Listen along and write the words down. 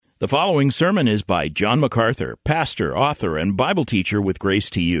The following sermon is by John MacArthur, pastor, author, and Bible teacher with Grace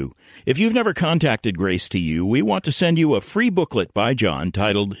to You. If you've never contacted Grace to You, we want to send you a free booklet by John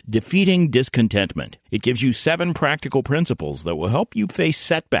titled Defeating Discontentment. It gives you 7 practical principles that will help you face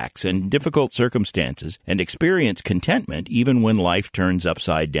setbacks and difficult circumstances and experience contentment even when life turns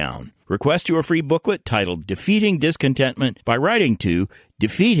upside down. Request your free booklet titled Defeating Discontentment by writing to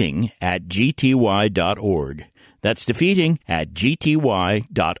defeating@gty.org. That's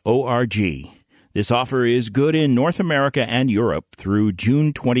defeating@gty.org. This offer is good in North America and Europe through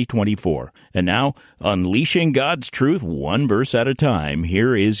June 2024. And now, unleashing God's truth one verse at a time,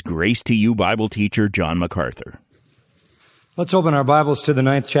 here is Grace to You Bible teacher John MacArthur. Let's open our Bibles to the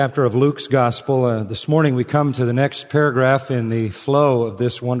 9th chapter of Luke's Gospel. This morning we come to the next paragraph in the flow of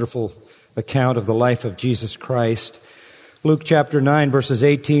this wonderful account of the life of Jesus Christ. Luke chapter 9, verses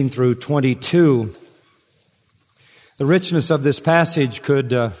 18 through 22. The richness of this passage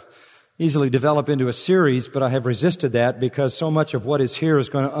could easily develop into a series, but I have resisted that because so much of what is here is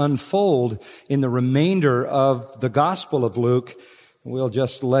going to unfold in the remainder of the Gospel of Luke. We'll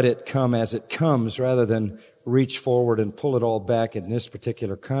just let it come as it comes rather than reach forward and pull it all back in this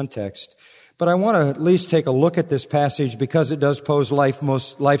particular context. But I want to at least take a look at this passage because it does pose life's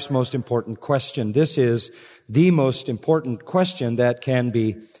most important question. This is the most important question that can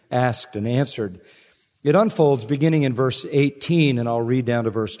be asked and answered. It unfolds beginning in verse 18, and I'll read down to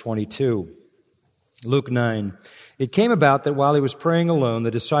verse 22. Luke 9. It came about that while he was praying alone,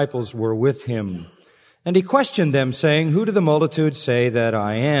 the disciples were with him. And he questioned them, saying, "Who do the multitude say that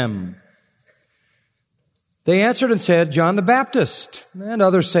I am?" They answered and said, "John the Baptist, and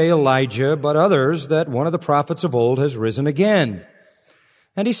others say Elijah, but others that one of the prophets of old has risen again."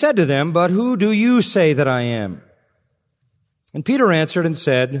 And he said to them, "But who do you say that I am?" And Peter answered and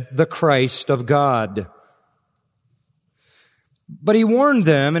said, "The Christ of God." But he warned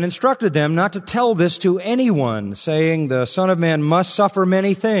them and instructed them not to tell this to anyone, saying, "The Son of Man must suffer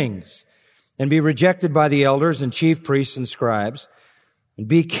many things, and be rejected by the elders and chief priests and scribes, and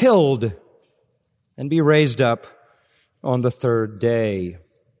be killed, and be raised up on the 3rd day."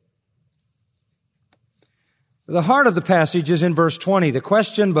 The heart of the passage is in verse 20. The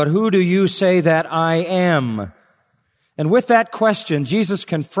question, "But who do you say that I am?" And with that question, Jesus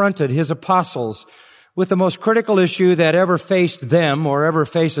confronted his apostles with the most critical issue that ever faced them or ever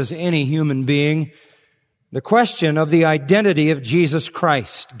faces any human being, the question of the identity of Jesus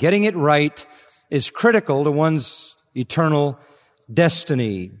Christ. Getting it right is critical to one's eternal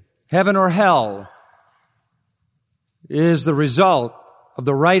destiny. Heaven or hell is the result of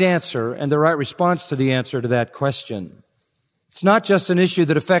the right answer and the right response to the answer to that question. It's not just an issue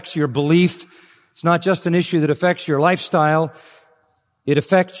that affects your belief. It's not just an issue that affects your lifestyle. It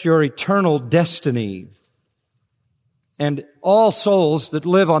affects your eternal destiny. And all souls that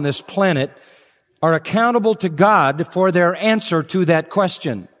live on this planet are accountable to God for their answer to that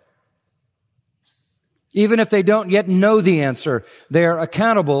question. Even if they don't yet know the answer, they are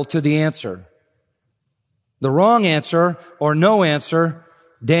accountable to the answer. The wrong answer or no answer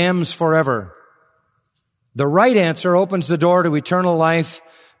damns forever. The right answer opens the door to eternal life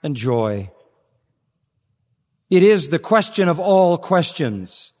and joy. It is the question of all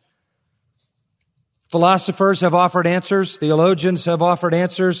questions. Philosophers have offered answers. Theologians have offered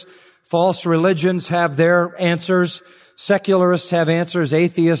answers. False religions have their answers. Secularists have answers.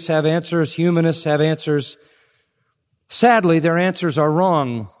 Atheists have answers. Humanists have answers. Sadly, their answers are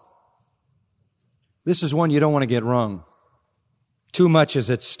wrong. This is one you don't want to get wrong. Too much is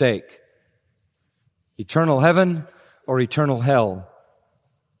at stake. Eternal heaven or eternal hell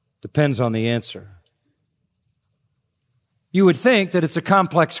depends on the answer. You would think that it's a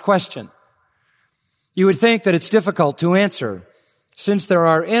complex question. You would think that it's difficult to answer, since there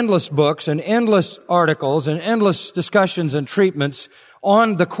are endless books and endless articles and endless discussions and treatments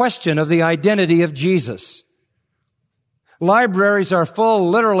on the question of the identity of Jesus. Libraries are full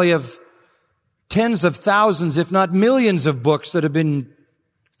literally of tens of thousands, if not millions of books that have been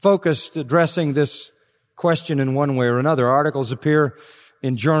focused addressing this question in one way or another. Articles appear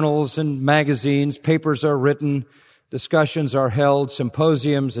in journals and magazines, papers are written, discussions are held,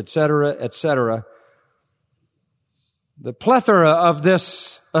 symposiums, etc., etc. The plethora of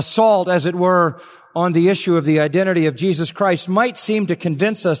this assault, as it were, on the issue of the identity of Jesus Christ might seem to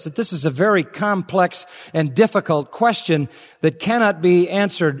convince us that this is a very complex and difficult question that cannot be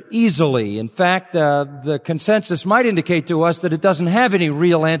answered easily. In fact, the consensus might indicate to us that it doesn't have any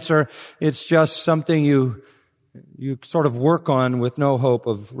real answer. It's just something you sort of work on with no hope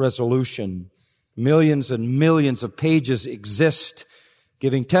of resolution. Millions and millions of pages exist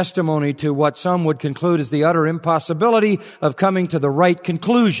giving testimony to what some would conclude is the utter impossibility of coming to the right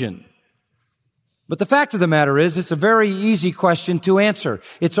conclusion. But the fact of the matter is, it's a very easy question to answer.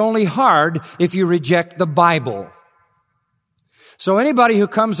 It's only hard if you reject the Bible. So anybody who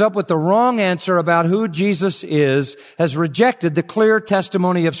comes up with the wrong answer about who Jesus is has rejected the clear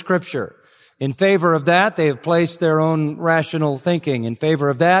testimony of Scripture. In favor of that, they have placed their own rational thinking. In favor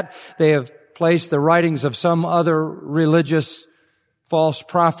of that, they have placed the writings of some other religious false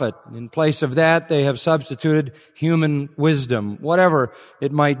prophet. In place of that, they have substituted human wisdom. Whatever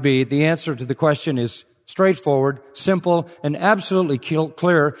it might be, the answer to the question is straightforward, simple, and absolutely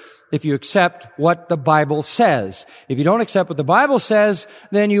clear if you accept what the Bible says. If you don't accept what the Bible says,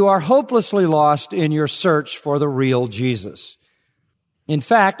 then you are hopelessly lost in your search for the real Jesus. In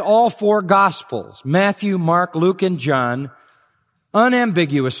fact, all four Gospels, Matthew, Mark, Luke, and John,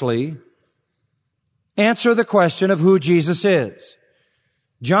 unambiguously answer the question of who Jesus is.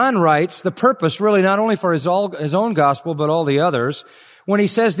 John writes the purpose really not only for his own gospel, but all the others, when he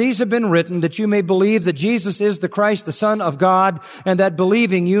says, "These have been written that you may believe that Jesus is the Christ, the Son of God, and that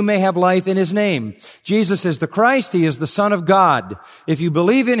believing you may have life in His name." Jesus is the Christ. He is the Son of God. If you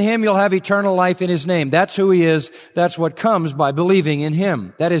believe in Him, you'll have eternal life in His name. That's who He is. That's what comes by believing in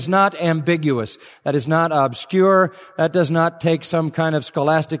Him. That is not ambiguous. That is not obscure. That does not take some kind of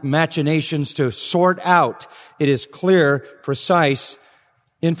scholastic machinations to sort out. It is clear, precise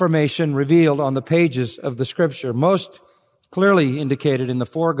information revealed on the pages of the Scripture, most clearly indicated in the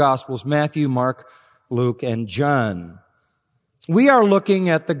four Gospels, Matthew, Mark, Luke, and John. We are looking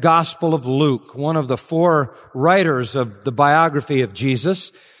at the Gospel of Luke, one of the four writers of the biography of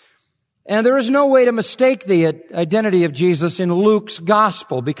Jesus. And there is no way to mistake the identity of Jesus in Luke's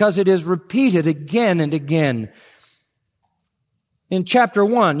Gospel because it is repeated again and again. In chapter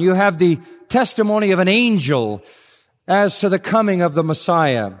 1, you have the testimony of an angel as to the coming of the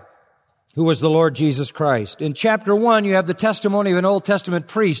Messiah, who was the Lord Jesus Christ. In chapter 1, you have the testimony of an Old Testament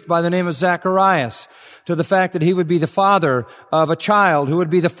priest by the name of Zacharias to the fact that he would be the father of a child who would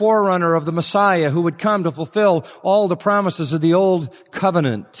be the forerunner of the Messiah who would come to fulfill all the promises of the Old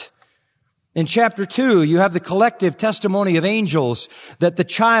Covenant. In chapter 2, you have the collective testimony of angels that the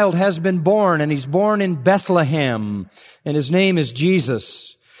child has been born, and he's born in Bethlehem, and his name is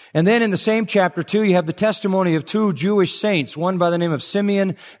Jesus. And then in the same chapter 2, you have the testimony of two Jewish saints, one by the name of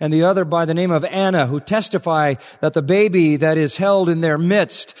Simeon and the other by the name of Anna, who testify that the baby that is held in their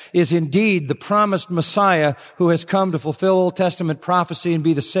midst is indeed the promised Messiah who has come to fulfill Old Testament prophecy and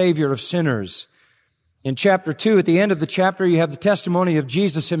be the Savior of sinners. In chapter 2, at the end of the chapter, you have the testimony of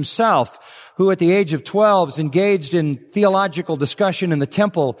Jesus himself, who at the age of 12 is engaged in theological discussion in the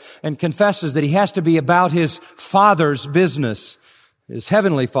temple and confesses that he has to be about his Father's business. His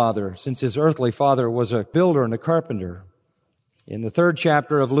heavenly Father, since his earthly father was a builder and a carpenter. In the third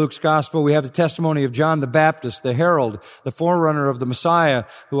chapter of Luke's Gospel, we have the testimony of John the Baptist, the herald, the forerunner of the Messiah,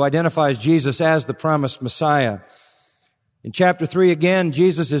 who identifies Jesus as the promised Messiah. In chapter 3 again,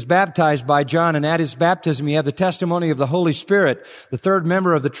 Jesus is baptized by John, and at his baptism you have the testimony of the Holy Spirit, the third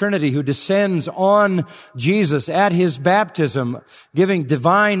member of the Trinity, who descends on Jesus at his baptism, giving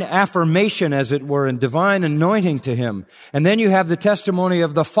divine affirmation, as it were, and divine anointing to him. And then you have the testimony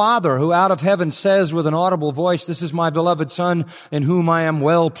of the Father, who out of heaven says with an audible voice, "This is my beloved Son, in whom I am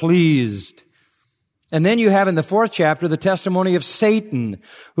well pleased." And then you have in the fourth chapter the testimony of Satan,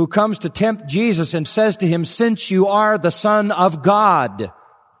 who comes to tempt Jesus and says to him, "Since you are the Son of God."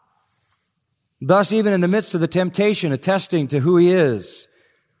 Thus, even in the midst of the temptation, attesting to who he is.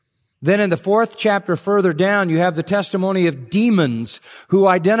 Then in the fourth chapter further down, you have the testimony of demons who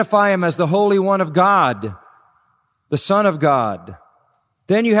identify him as the Holy One of God, the Son of God.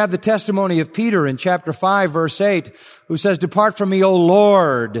 Then you have the testimony of Peter in chapter 5, verse 8, who says, "Depart from me, O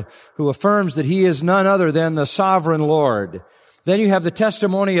Lord," who affirms that he is none other than the sovereign Lord. Then you have the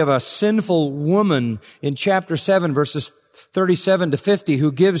testimony of a sinful woman in chapter 7, verses 37 to 50,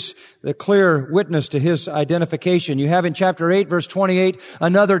 who gives the clear witness to his identification. You have in chapter 8, verse 28,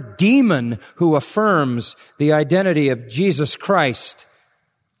 another demon who affirms the identity of Jesus Christ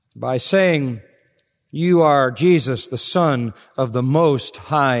by saying, "You are Jesus, the Son of the Most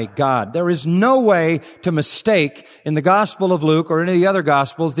High God." There is no way to mistake in the Gospel of Luke or any of the other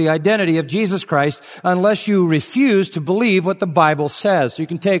Gospels the identity of Jesus Christ unless you refuse to believe what the Bible says. You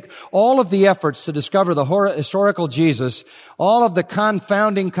can take all of the efforts to discover the historical Jesus, all of the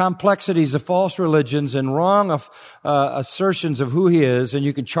confounding complexities of false religions and wrong assertions of who he is, and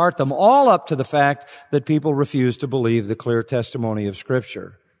you can chart them all up to the fact that people refuse to believe the clear testimony of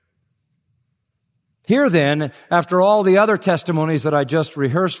Scripture. Here then, after all the other testimonies that I just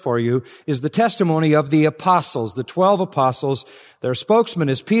rehearsed for you, is the testimony of the apostles, the 12 apostles. Their spokesman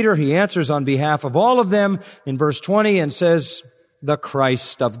is Peter. He answers on behalf of all of them in verse 20 and says, the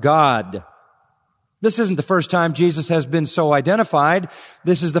Christ of God. This isn't the first time Jesus has been so identified.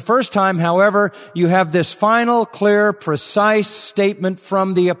 This is the first time, however, you have this final, clear, precise statement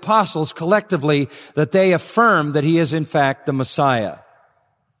from the apostles collectively that they affirm that he is in fact the Messiah.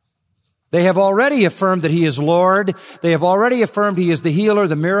 They have already affirmed that he is Lord. They have already affirmed he is the healer,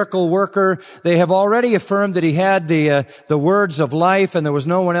 the miracle worker. They have already affirmed that he had the words of life and there was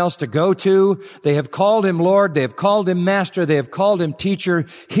no one else to go to. They have called him Lord. They have called him Master. They have called him Teacher.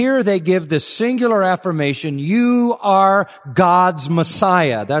 Here they give this singular affirmation, you are God's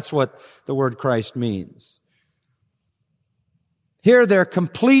Messiah. That's what the word Christ means. Here their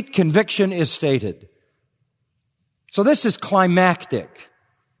complete conviction is stated. So this is climactic.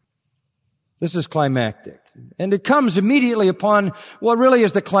 This is climactic. And it comes immediately upon what really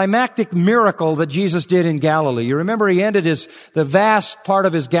is the climactic miracle that Jesus did in Galilee. You remember he ended the vast part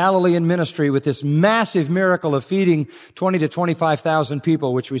of his Galilean ministry with this massive miracle of feeding 20 to 25,000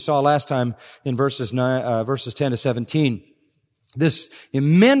 people, which we saw last time in verses 10 to 17. This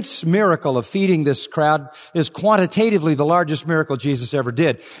immense miracle of feeding this crowd is quantitatively the largest miracle Jesus ever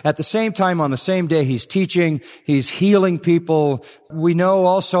did. At the same time, on the same day, he's teaching, he's healing people. We know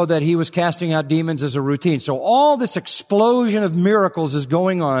also that he was casting out demons as a routine. So all this explosion of miracles is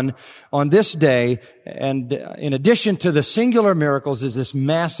going on this day. And in addition to the singular miracles is this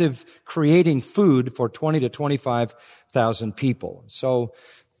massive creating food for 20 to 25,000 people. So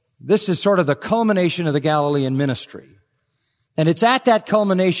this is sort of the culmination of the Galilean ministry. And it's at that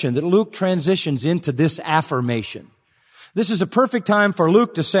culmination that Luke transitions into this affirmation. This is a perfect time for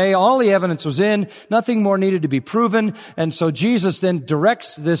Luke to say all the evidence was in, nothing more needed to be proven. And so Jesus then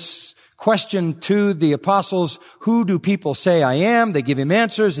directs this question to the apostles, who do people say I am? They give him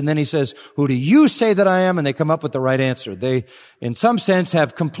answers, and then he says, who do you say that I am? And they come up with the right answer. They, in some sense,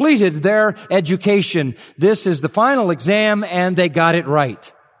 have completed their education. This is the final exam, and they got it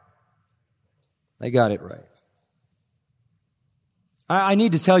right. They got it right. I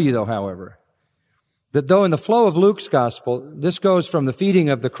need to tell you, though, however, that though in the flow of Luke's gospel, this goes from the feeding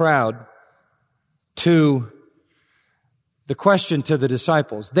of the crowd to the question to the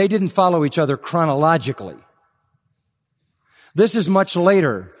disciples, they didn't follow each other chronologically. This is much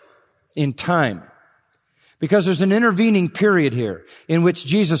later in time, because there's an intervening period here in which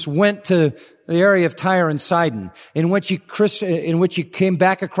Jesus went to the area of Tyre and Sidon, in which he came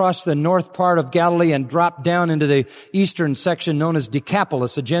back across the north part of Galilee and dropped down into the eastern section known as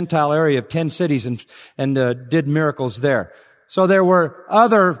Decapolis, a Gentile area of 10 cities, and did miracles there. So there were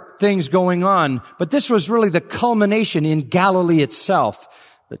other things going on, but this was really the culmination in Galilee itself.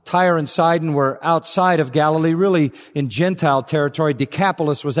 The Tyre and Sidon were outside of Galilee, really in Gentile territory.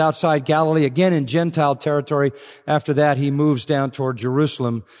 Decapolis was outside Galilee, again in Gentile territory. After that, he moves down toward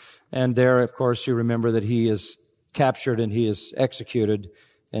Jerusalem. And there, of course, you remember that he is captured and he is executed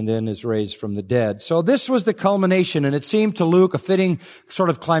and then is raised from the dead. So this was the culmination, and it seemed to Luke a fitting sort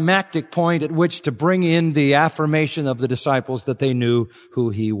of climactic point at which to bring in the affirmation of the disciples that they knew who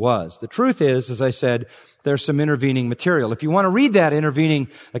he was. The truth is, as I said, there's some intervening material. If you want to read that intervening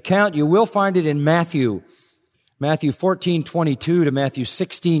account, you will find it in Matthew 14:22 to Matthew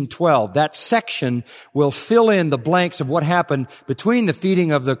 16:12. That section will fill in the blanks of what happened between the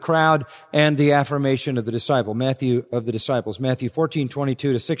feeding of the crowd and the affirmation of the disciples. Matthew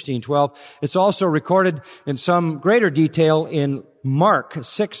 14:22 to 16:12. It's also recorded in some greater detail in Mark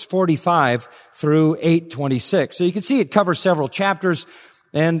 6:45 through 8:26. So you can see it covers several chapters,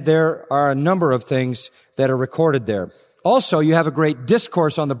 and there are a number of things that are recorded there. Also, you have a great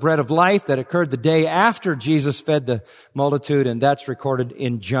discourse on the bread of life that occurred the day after Jesus fed the multitude, and that's recorded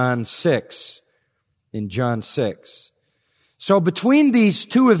in John 6. In John 6. So between these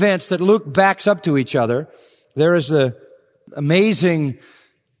two events that Luke backs up to each other, there is the amazing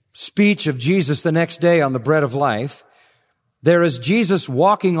speech of Jesus the next day on the bread of life. There is Jesus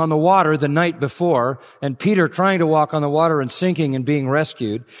walking on the water the night before, and Peter trying to walk on the water and sinking and being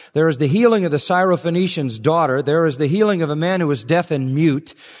rescued. There is the healing of the Syrophoenician's daughter. There is the healing of a man who was deaf and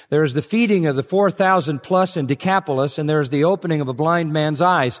mute. There is the feeding of the 4,000 plus in Decapolis, and there is the opening of a blind man's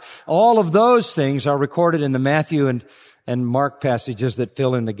eyes. All of those things are recorded in the Matthew and Mark passages that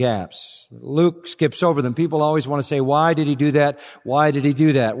fill in the gaps. Luke skips over them. People always want to say, why did he do that? Why did he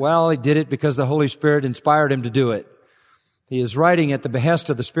do that? Well, he did it because the Holy Spirit inspired him to do it. He is writing at the behest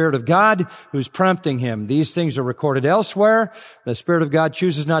of the Spirit of God who's prompting him. These things are recorded elsewhere. The Spirit of God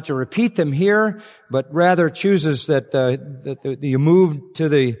chooses not to repeat them here, but rather chooses that you move to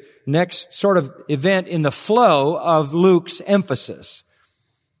the next sort of event in the flow of Luke's emphasis.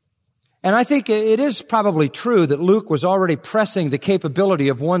 And I think it is probably true that Luke was already pressing the capability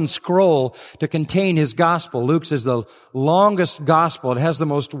of one scroll to contain his gospel. Luke's is the longest gospel. It has the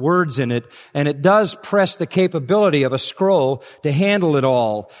most words in it, and it does press the capability of a scroll to handle it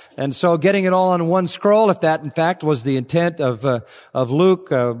all. And so getting it all on one scroll, if that in fact was the intent of Luke,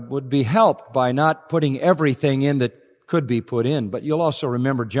 would be helped by not putting everything in that could be put in. But you'll also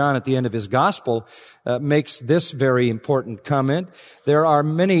remember John at the end of his gospel makes this very important comment. There are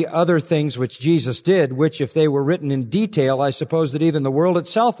many other things which Jesus did, which if they were written in detail, I suppose that even the world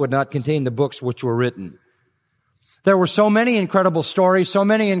itself would not contain the books which were written. There were so many incredible stories, so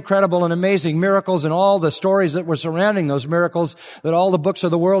many incredible and amazing miracles, and all the stories that were surrounding those miracles that all the books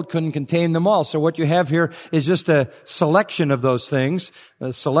of the world couldn't contain them all. So what you have here is just a selection of those things.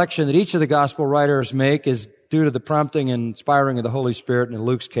 A selection that each of the gospel writers make is due to the prompting and inspiring of the Holy Spirit. And in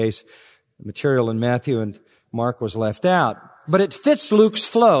Luke's case, the material in Matthew and Mark was left out. But it fits Luke's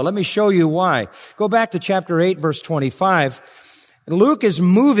flow. Let me show you why. Go back to chapter 8, verse 25. Luke is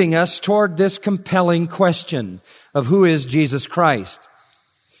moving us toward this compelling question of who is Jesus Christ.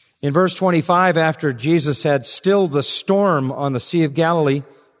 In verse 25, after Jesus had stilled the storm on the Sea of Galilee,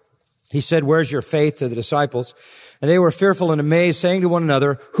 he said, "Where's your faith?" to the disciples. And they were fearful and amazed, saying to one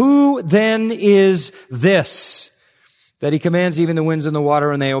another, "Who then is this, that he commands even the winds and the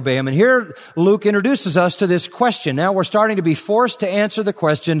water, and they obey him?" And here Luke introduces us to this question. Now we're starting to be forced to answer the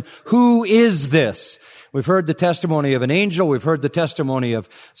question, who is this? We've heard the testimony of an angel. We've heard the testimony of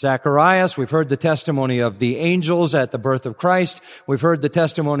Zacharias. We've heard the testimony of the angels at the birth of Christ. We've heard the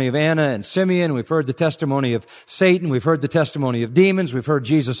testimony of Anna and Simeon. We've heard the testimony of Satan. We've heard the testimony of demons. We've heard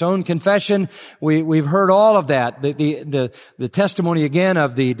Jesus' own confession. We've heard all of that. The testimony again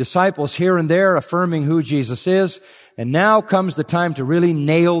of the disciples here and there affirming who Jesus is. And now comes the time to really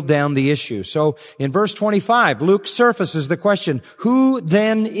nail down the issue. So in verse 25, Luke surfaces the question, who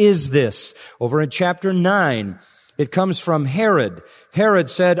then is this? Over in chapter 9, it comes from Herod. Herod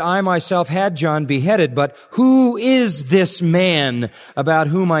said, "I myself had John beheaded, but who is this man about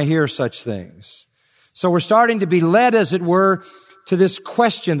whom I hear such things?" So we're starting to be led, as it were, to this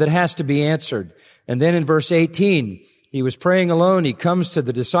question that has to be answered. And then in verse 18, he was praying alone. He comes to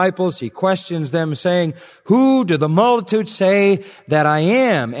the disciples. He questions them saying, "Who do the multitude say that I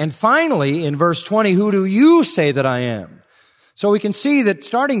am?" And finally, in verse 20, "Who do you say that I am?" So we can see that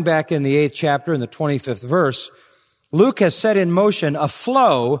starting back in the 8th chapter in the 25th verse, Luke has set in motion a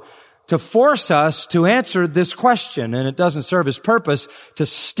flow to force us to answer this question. And it doesn't serve his purpose to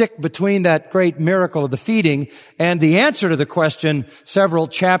stick between that great miracle of the feeding and the answer to the question, several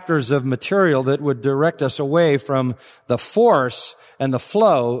chapters of material that would direct us away from the force and the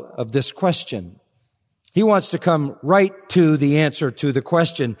flow of this question. He wants to come right to the answer to the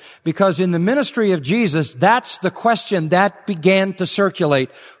question, because in the ministry of Jesus, that's the question that began to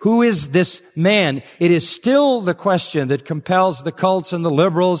circulate. Who is this man? It is still the question that compels the cults and the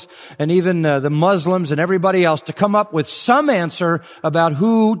liberals and even the Muslims and everybody else to come up with some answer about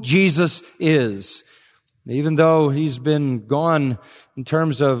who Jesus is. Even though he's been gone in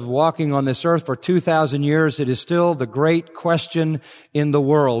terms of walking on this earth for 2,000 years, it is still the great question in the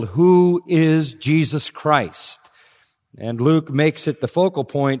world. Who is Jesus Christ? And Luke makes it the focal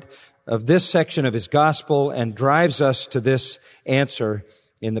point of this section of his gospel and drives us to this answer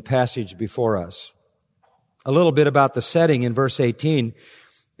in the passage before us. A little bit about the setting in verse 18.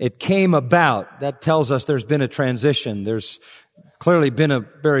 It came about. That tells us there's been a transition. There's clearly been a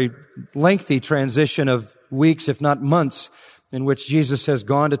very lengthy transition of weeks, if not months, in which Jesus has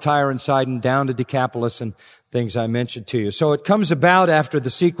gone to Tyre and Sidon, down to Decapolis, and things I mentioned to you. So it comes about after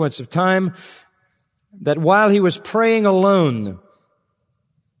the sequence of time that while he was praying alone,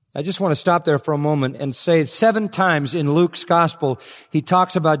 I just want to stop there for a moment and say 7 times in Luke's gospel, he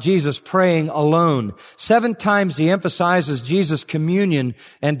talks about Jesus praying alone. 7 times he emphasizes Jesus' communion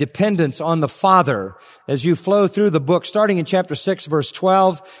and dependence on the Father. As you flow through the book, starting in chapter 6, verse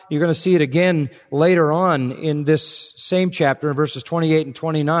 12, you're going to see it again later on in this same chapter, in verses 28 and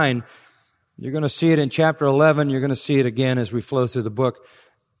 29. You're going to see it in chapter 11. You're going to see it again as we flow through the book.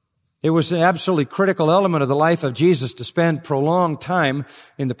 It was an absolutely critical element of the life of Jesus to spend prolonged time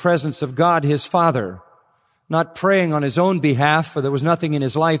in the presence of God, his Father, not praying on his own behalf, for there was nothing in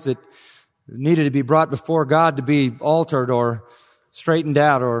his life that needed to be brought before God to be altered or straightened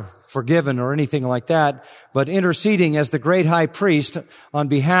out or forgiven or anything like that, but interceding as the great high priest on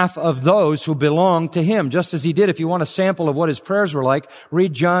behalf of those who belong to him, just as he did. If you want a sample of what his prayers were like,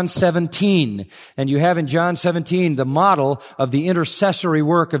 read John 17. And you have in John 17 the model of the intercessory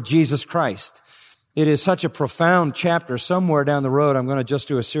work of Jesus Christ. It is such a profound chapter. Somewhere down the road, I'm going to just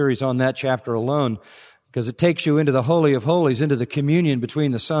do a series on that chapter alone, because it takes you into the Holy of Holies, into the communion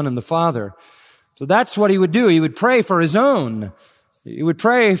between the Son and the Father. So that's what he would do. He would pray for his own. He would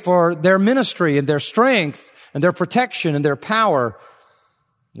pray for their ministry and their strength and their protection and their power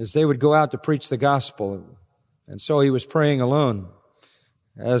as they would go out to preach the gospel. And so he was praying alone,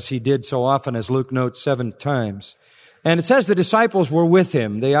 as he did so often, as Luke notes 7 times. And it says the disciples were with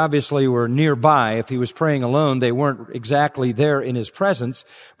him. They obviously were nearby. If he was praying alone, they weren't exactly there in his presence,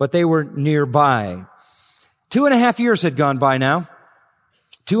 but they were nearby. 2.5 years had gone by now.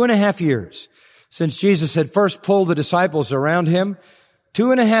 2.5 years since Jesus had first pulled the disciples around him.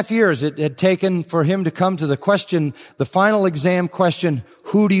 2.5 years it had taken for him to come to the question, the final exam question,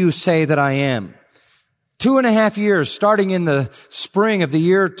 who do you say that I am? 2.5 years, starting in the spring of the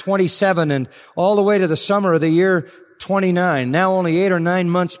year 27 and all the way to the summer of the year 29, now only 8 or 9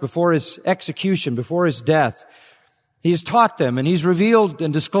 months before his execution, before his death. He's taught them and he's revealed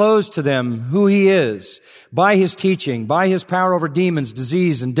and disclosed to them who he is by his teaching, by his power over demons,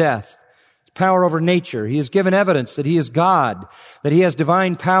 disease, and death. Power over nature. He has given evidence that he is God, that he has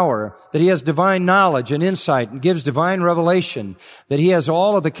divine power, that he has divine knowledge and insight and gives divine revelation, that he has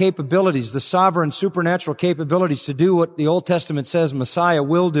all of the capabilities, the sovereign supernatural capabilities to do what the Old Testament says Messiah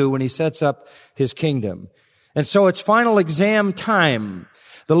will do when he sets up his kingdom. And so it's final exam time.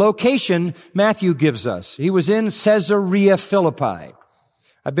 The location Matthew gives us. He was in Caesarea Philippi.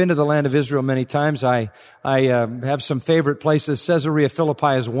 I've been to the land of Israel many times. I have some favorite places. Caesarea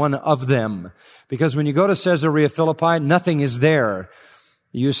Philippi is one of them. Because when you go to Caesarea Philippi, nothing is there.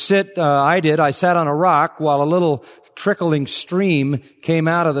 You sit, I sat on a rock while a little trickling stream came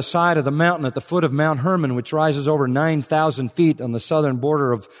out of the side of the mountain at the foot of Mount Hermon, which rises over 9,000 feet on the southern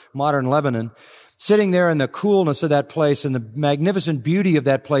border of modern Lebanon. Sitting there in the coolness of that place and the magnificent beauty of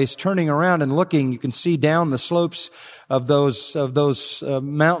that place, turning around and looking, you can see down the slopes of those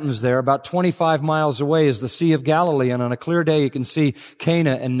mountains there. About 25 miles away is the Sea of Galilee, and on a clear day you can see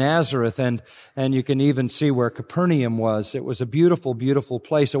Cana and Nazareth, and you can even see where Capernaum was. It was a beautiful, beautiful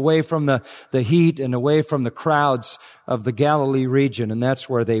place, away from the heat and away from the crowds of the Galilee region, and that's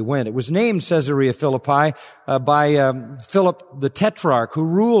where they went. It was named Caesarea Philippi by Philip the Tetrarch, who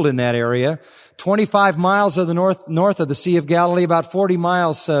ruled in that area. 25 miles of the north of the Sea of Galilee, about 40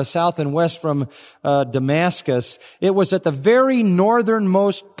 miles south and west from Damascus. It was at the very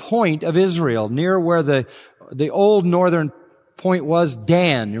northernmost point of Israel, near where the old northern point was,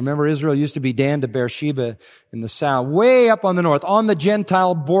 Dan. You remember Israel used to be Dan to Beersheba in the south, way up on the north, on the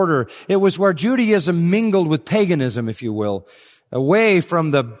Gentile border. It was where Judaism mingled with paganism, if you will, away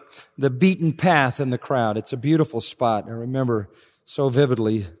from the beaten path and the crowd. It's a beautiful spot. I remember so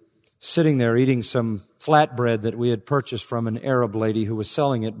vividly sitting there eating some flatbread that we had purchased from an Arab lady who was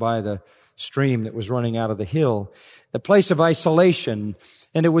selling it by the stream that was running out of the hill. A place of isolation.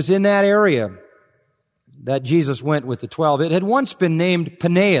 And it was in that area that Jesus went with the 12. It had once been named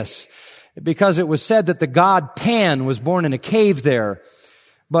Paneas because it was said that the god Pan was born in a cave there.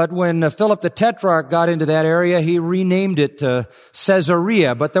 But when Philip the Tetrarch got into that area, he renamed it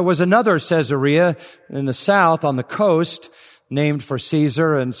Caesarea. But there was another Caesarea in the south on the coast named for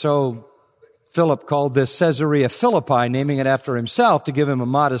Caesar, and so Philip called this Caesarea Philippi, naming it after himself to give him a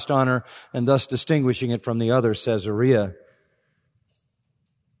modest honor and thus distinguishing it from the other Caesarea.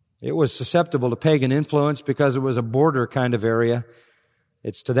 It was susceptible to pagan influence because it was a border kind of area.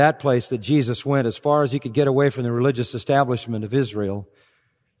 It's to that place that Jesus went as far as he could get away from the religious establishment of Israel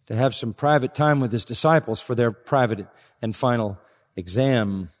to have some private time with his disciples for their private and final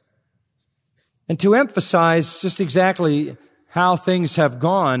exam. And to emphasize just exactly how things have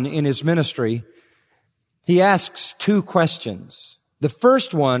gone in his ministry, he asks 2 questions. The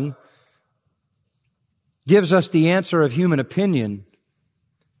first one gives us the answer of human opinion.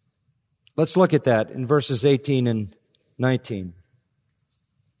 Let's look at that in verses 18 and 19.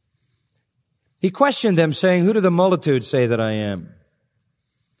 He questioned them, saying, "Who do the multitude say that I am?"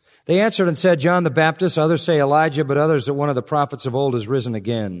 They answered and said, "John the Baptist, others say Elijah, but others that one of the prophets of old has risen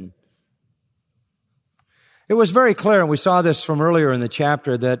again." It was very clear, and we saw this from earlier in the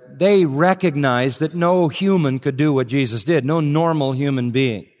chapter, that they recognized that no human could do what Jesus did, no normal human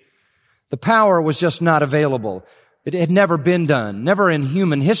being. The power was just not available. It had never been done. Never in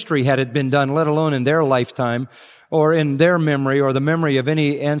human history had it been done, let alone in their lifetime or in their memory or the memory of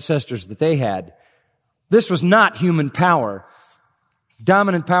any ancestors that they had. This was not human power.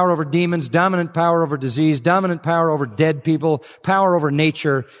 Dominant power over demons, dominant power over disease, dominant power over dead people, power over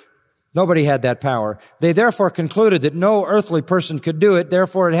nature. Nobody had that power. They therefore concluded that no earthly person could do it.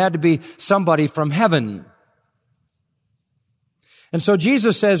 Therefore, it had to be somebody from heaven. And so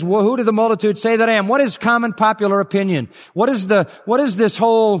Jesus says, well, who do the multitude say that I am? What is common popular opinion? What is this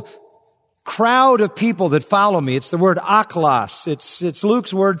whole crowd of people that follow me? It's the word aklos. It's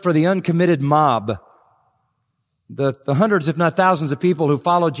Luke's word for the uncommitted mob. The hundreds, if not thousands of people who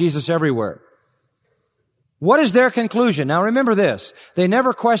follow Jesus everywhere. What is their conclusion? Now remember this. They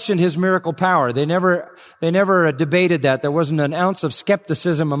never questioned his miracle power. They never debated that. There wasn't an ounce of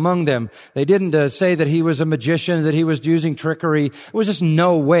skepticism among them. They didn't say that he was a magician, that he was using trickery. There was just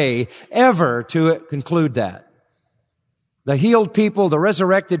no way ever to conclude that. The healed people, the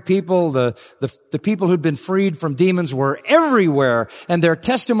resurrected people, the people who'd been freed from demons were everywhere, and their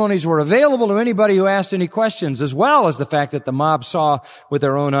testimonies were available to anybody who asked any questions, as well as the fact that the mob saw with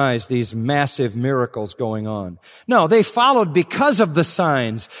their own eyes these massive miracles going on. No, they followed because of the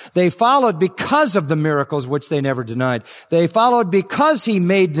signs. They followed because of the miracles, which they never denied. They followed because he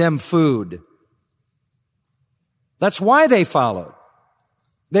made them food. That's why they followed.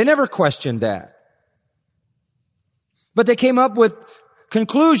 They never questioned that. But they came up with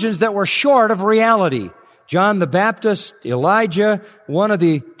conclusions that were short of reality. John the Baptist, Elijah, one of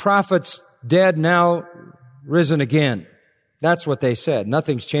the prophets dead, now risen again. That's what they said.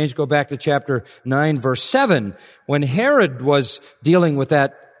 Nothing's changed. Go back to chapter 9, verse 7. When Herod was dealing with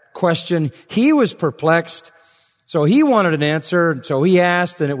that question, he was perplexed. So he wanted an answer, so he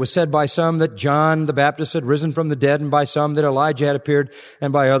asked, and it was said by some that John the Baptist had risen from the dead, and by some that Elijah had appeared,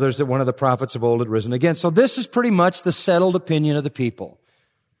 and by others that one of the prophets of old had risen again. So this is pretty much the settled opinion of the people.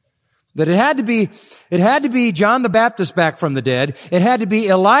 That it had to be John the Baptist back from the dead. It had to be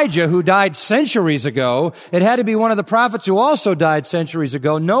Elijah who died centuries ago. It had to be one of the prophets who also died centuries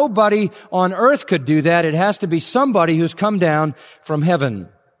ago. Nobody on earth could do that. It has to be somebody who's come down from heaven.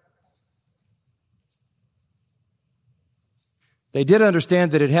 They did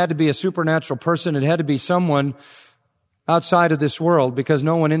understand that it had to be a supernatural person. It had to be someone outside of this world, because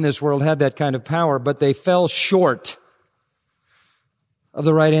no one in this world had that kind of power, but they fell short of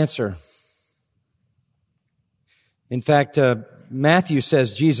the right answer. In fact, Matthew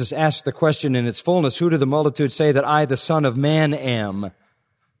says Jesus asked the question in its fullness, who do the multitude say that I, the Son of Man, am?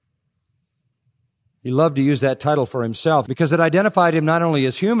 He loved to use that title for himself because it identified him not only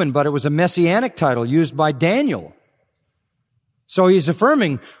as human, but it was a messianic title used by Daniel. So he's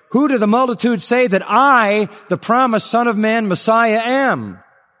affirming, who do the multitude say that I, the promised Son of Man, Messiah, am?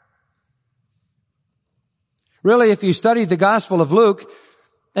 Really, if you studied the Gospel of Luke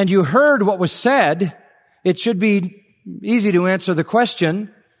and you heard what was said, it should be easy to answer the question.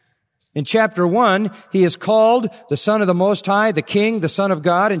 In chapter 1, he is called the Son of the Most High, the King, the Son of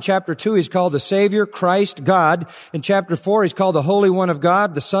God. In chapter 2, he's called the Savior, Christ, God. In chapter 4, he's called the Holy One of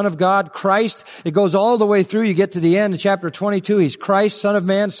God, the Son of God, Christ. It goes all the way through. You get to the end. In chapter 22, he's Christ, Son of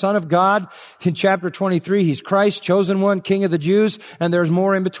Man, Son of God. In chapter 23, he's Christ, Chosen One, King of the Jews. And there's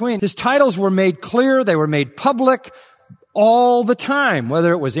more in between. His titles were made clear. They were made public all the time,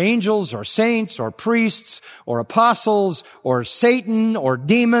 whether it was angels or saints or priests or apostles or Satan or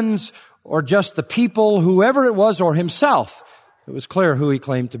demons or just the people, whoever it was, or himself. It was clear who he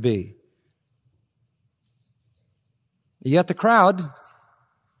claimed to be. Yet the crowd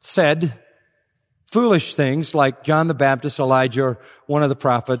said foolish things like John the Baptist, Elijah, or one of the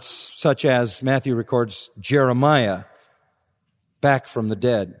prophets, such as Matthew records Jeremiah, back from the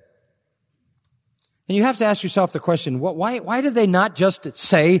dead. And you have to ask yourself the question, why did they not just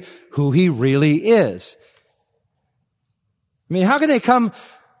say who he really is? I mean, how can they come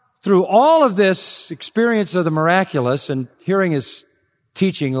through all of this experience of the miraculous and hearing his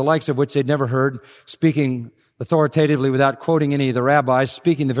teaching, the likes of which they'd never heard, speaking authoritatively without quoting any of the rabbis,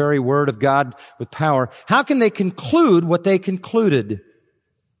 speaking the very word of God with power, how can they conclude what they concluded?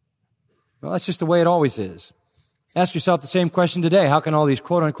 Well, that's just the way it always is. Ask yourself the same question today. How can all these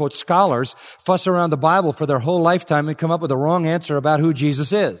quote-unquote scholars fuss around the Bible for their whole lifetime and come up with the wrong answer about who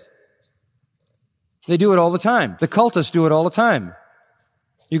Jesus is? They do it all the time. The cultists do it all the time.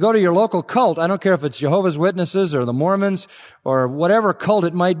 You go to your local cult, I don't care if it's Jehovah's Witnesses or the Mormons or whatever cult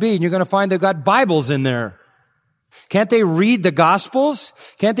it might be, and you're going to find they've got Bibles in there. Can't they read the Gospels?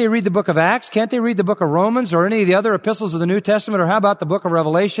 Can't they read the book of Acts? Can't they read the book of Romans or any of the other epistles of the New Testament? Or how about the book of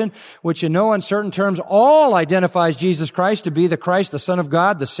Revelation, which in no uncertain terms all identifies Jesus Christ to be the Christ, the Son of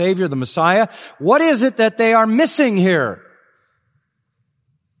God, the Savior, the Messiah? What is it that they are missing here?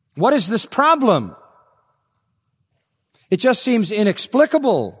 What is this problem? It just seems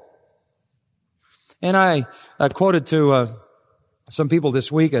inexplicable. And I quoted to a Some people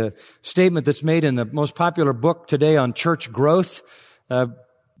this week, a statement that's made in the most popular book today on church growth, a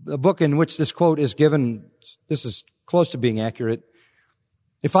book in which this quote is given, this is close to being accurate.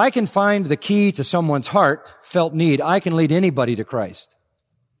 If I can find the key to someone's heartfelt need, I can lead anybody to Christ.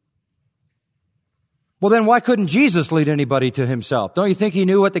 Well, then why couldn't Jesus lead anybody to himself? Don't you think he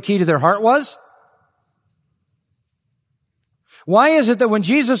knew what the key to their heart was? Why is it that when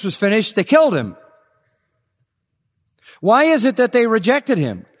Jesus was finished, they killed him? Why is it that they rejected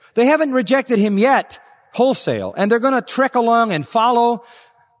him? They haven't rejected him yet, wholesale, and they're going to trek along and follow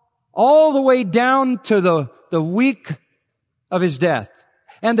all the way down to the week of his death.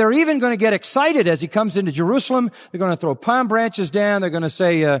 And they're even going to get excited as he comes into Jerusalem. They're going to throw palm branches down. They're going to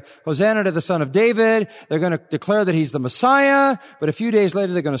say, Hosanna to the Son of David. They're going to declare that he's the Messiah. But a few days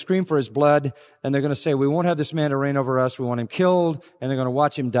later, they're going to scream for his blood. And they're going to say, we won't have this man to reign over us. We want him killed. And they're going to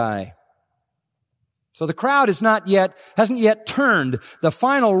watch him die. So the crowd hasn't yet turned. The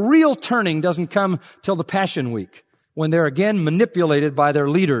final real turning doesn't come till the Passion Week, when they're again manipulated by their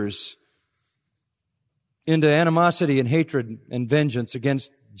leaders into animosity and hatred and vengeance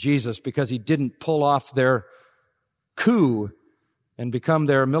against Jesus because he didn't pull off their coup and become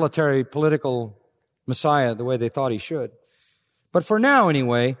their military political Messiah the way they thought he should. But for now,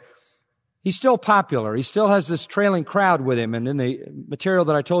 anyway, he's still popular. He still has this trailing crowd with him. And in the material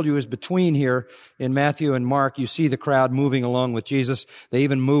that I told you is between here in Matthew and Mark, you see the crowd moving along with Jesus. They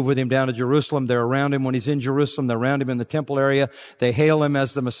even move with him down to Jerusalem. They're around him when he's in Jerusalem. They're around him in the temple area. They hail him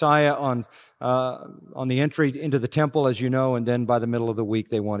as the Messiah on the entry into the temple, as you know, and then by the middle of the week,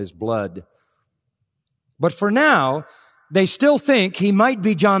 they want his blood. But for now, they still think he might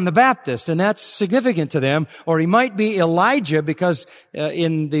be John the Baptist, and that's significant to them, or he might be Elijah, because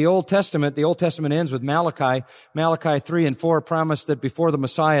in the Old Testament ends with Malachi. Malachi 3 and 4 promise that before the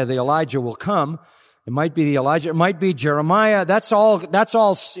Messiah, the Elijah will come. It might be the Elijah, it might be Jeremiah. That's all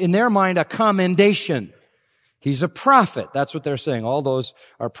in their mind a commendation. He's a prophet. That's what they're saying. All those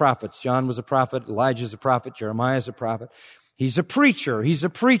are prophets. John was a prophet. Elijah's a prophet. Jeremiah's a prophet. He's a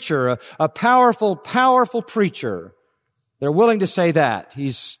preacher. A powerful, powerful preacher. They're willing to say that.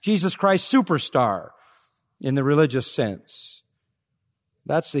 He's Jesus Christ superstar in the religious sense.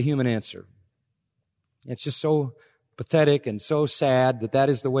 That's the human answer. It's just so pathetic and so sad that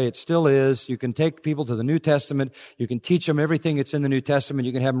is the way it still is. You can take people to the New Testament. You can teach them everything that's in the New Testament.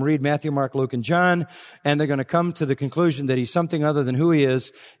 You can have them read Matthew, Mark, Luke, and John, and they're going to come to the conclusion that he's something other than who he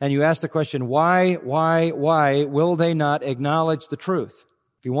is. And you ask the question, why will they not acknowledge the truth?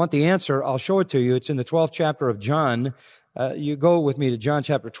 If you want the answer, I'll show it to you. It's in the 12th chapter of John. You go with me to John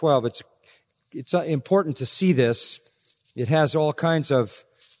chapter 12. It's important to see this. It has all kinds of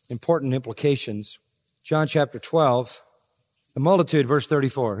important implications. John chapter 12, the multitude, verse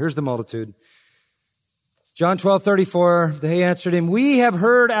 34. Here's the multitude. John 12:34, they answered him, we have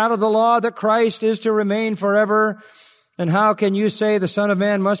heard out of the law that Christ is to remain forever. And how can you say the Son of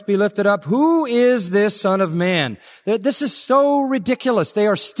Man must be lifted up? Who is this Son of Man? This is so ridiculous. They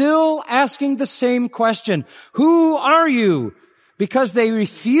are still asking the same question. Who are you? Because they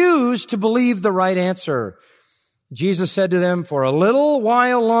refuse to believe the right answer. Jesus said to them, for a little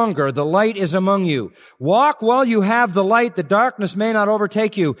while longer, the light is among you. Walk while you have the light, the darkness may not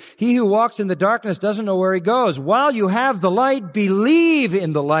overtake you. He who walks in the darkness doesn't know where he goes. While you have the light, believe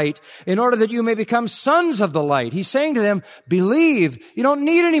in the light in order that you may become sons of the light. He's saying to them, believe. You don't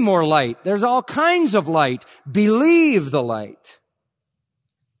need any more light. There's all kinds of light. Believe the light.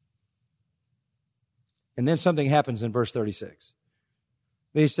 And then something happens in verse 36.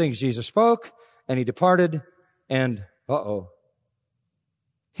 These things Jesus spoke, and he departed, and,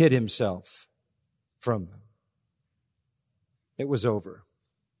 hid himself from them. It was over.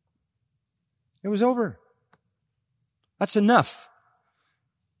 It was over. That's enough.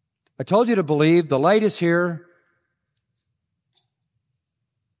 I told you to believe. The light is here.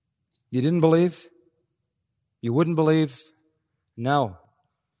 You didn't believe. You wouldn't believe. Now,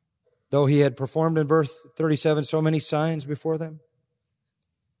 though he had performed in verse 37 so many signs before them,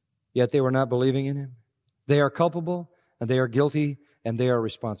 yet they were not believing in him. They are culpable, and they are guilty, and they are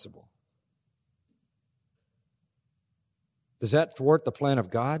responsible. Does that thwart the plan of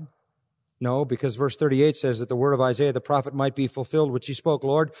God? No, because verse 38 says that the word of Isaiah the prophet might be fulfilled, which he spoke,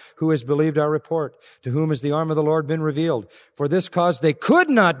 Lord, who has believed our report? To whom has the arm of the Lord been revealed? For this cause they could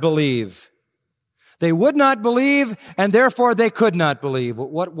not believe. They would not believe, and therefore they could not believe.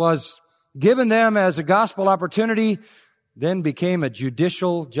 What was given them as a gospel opportunity then became a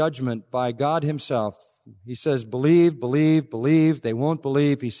judicial judgment by God himself. He says, believe, believe, believe. They won't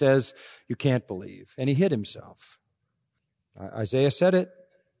believe. He says, you can't believe. And he hid himself. Isaiah said it.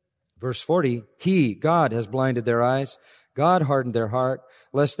 Verse 40, he, God, has blinded their eyes, God hardened their heart,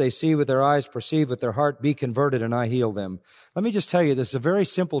 lest they see with their eyes, perceive with their heart, be converted, and I heal them. Let me just tell you, this is a very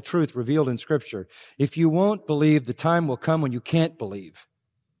simple truth revealed in Scripture. If you won't believe, the time will come when you can't believe.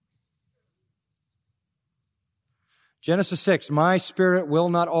 Genesis 6, my spirit will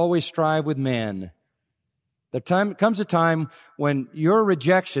not always strive with man. There comes a time when your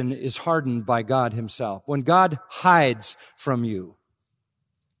rejection is hardened by God Himself, when God hides from you.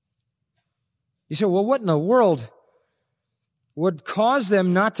 You say, well, what in the world would cause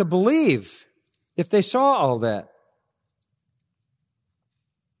them not to believe if they saw all that?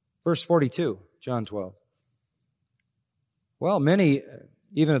 Verse 42, John 12. Well, many,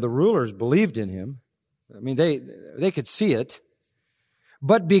 even of the rulers, believed in Him. I mean, they could see it.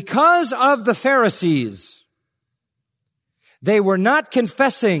 But because of the Pharisees, they were not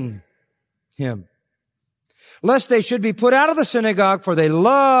confessing Him, lest they should be put out of the synagogue, for they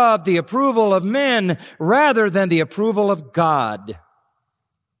loved the approval of men rather than the approval of God.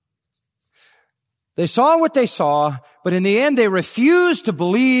 They saw what they saw, but in the end they refused to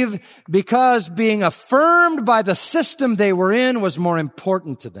believe because being affirmed by the system they were in was more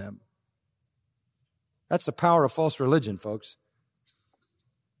important to them. That's the power of false religion, folks.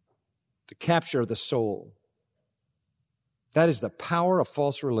 To capture the soul. That is the power of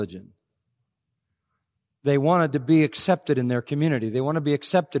false religion. They wanted to be accepted in their community. They want to be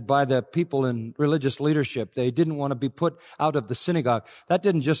accepted by the people in religious leadership. They didn't want to be put out of the synagogue. That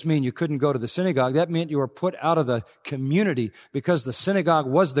didn't just mean you couldn't go to the synagogue. That meant you were put out of the community because the synagogue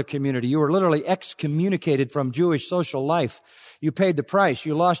was the community. You were literally excommunicated from Jewish social life. You paid the price.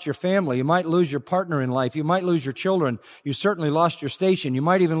 You lost your family. You might lose your partner in life. You might lose your children. You certainly lost your station. You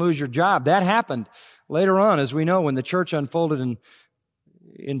might even lose your job. That happened later on, as we know, when the church unfolded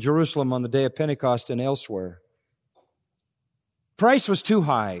in Jerusalem on the day of Pentecost and elsewhere. Price was too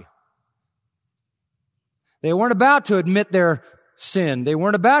high. They weren't about to admit their sin. They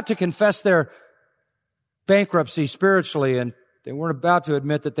weren't about to confess their bankruptcy spiritually, and they weren't about to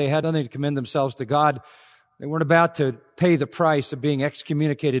admit that they had nothing to commend themselves to God. They weren't about to pay the price of being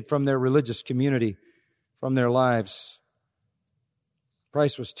excommunicated from their religious community, from their lives.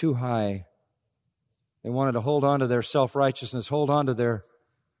 Price was too high. They wanted to hold on to their self-righteousness, hold on to their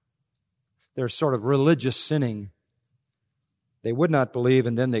sort of religious sinning. They would not believe,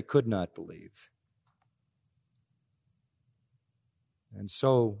 and then they could not believe. And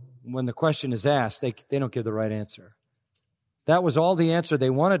so when the question is asked, they don't give the right answer. That was all the answer they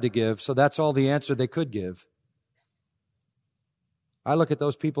wanted to give, so that's all the answer they could give. I look at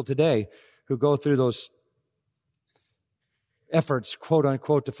those people today who go through those efforts, quote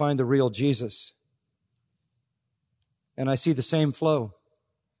unquote, to find the real Jesus. And I see the same flow.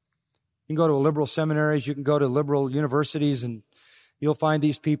 You can go to liberal seminaries, you can go to liberal universities, and you'll find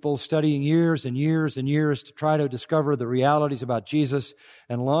these people studying years and years and years to try to discover the realities about Jesus.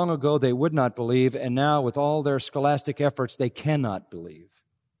 And long ago they would not believe, and now with all their scholastic efforts, they cannot believe.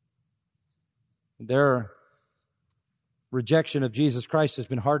 Their rejection of Jesus Christ has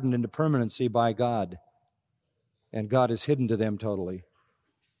been hardened into permanency by God, and God is hidden to them totally.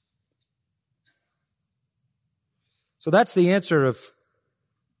 So that's the answer of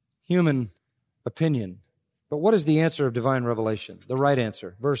human opinion. But what is the answer of divine revelation? The right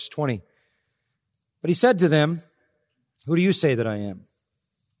answer. Verse 20. But He said to them, who do you say that I am?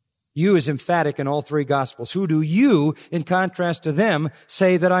 You is emphatic in all three Gospels. Who do you, in contrast to them,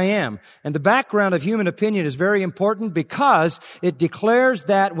 say that I am? And the background of human opinion is very important because it declares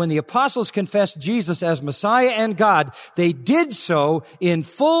that when the apostles confessed Jesus as Messiah and God, they did so in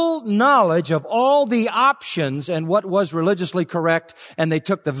full knowledge of all the options and what was religiously correct, and they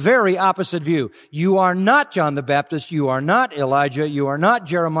took the very opposite view. You are not John the Baptist. You are not Elijah. You are not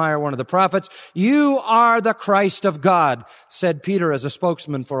Jeremiah, one of the prophets. You are the Christ of God, said Peter as a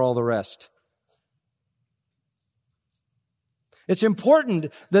spokesman for all the rest. It's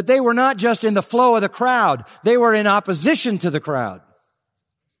important that they were not just in the flow of the crowd. They were in opposition to the crowd.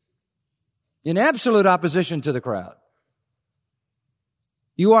 In absolute opposition to the crowd.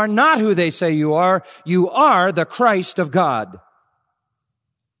 You are not who they say you are. You are the Christ of God.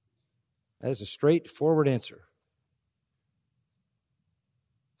 That is a straightforward answer.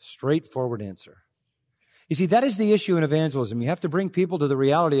 Straightforward answer. You see, that is the issue in evangelism. You have to bring people to the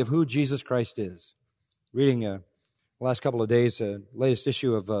reality of who Jesus Christ is. Reading the last couple of days, latest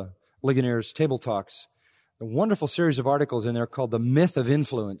issue of Ligonier's Table Talks, a wonderful series of articles in there called The Myth of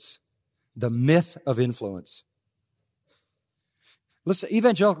Influence. The Myth of Influence. Listen,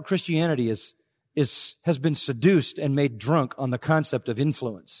 evangelical Christianity has been seduced and made drunk on the concept of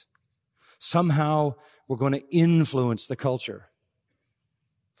influence. Somehow we're going to influence the culture.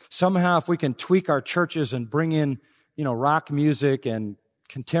 Somehow, if we can tweak our churches and bring in rock music and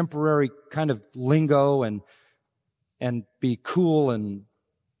contemporary kind of lingo and be cool and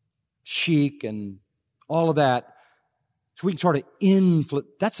chic and all of that. So we can sort of influence.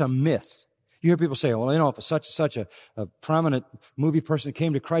 That's a myth. You hear people say, well, if such a prominent movie person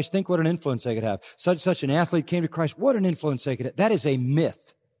came to Christ, think what an influence they could have. Such an athlete came to Christ, what an influence they could have. That is a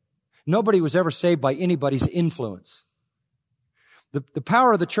myth. Nobody was ever saved by anybody's influence. The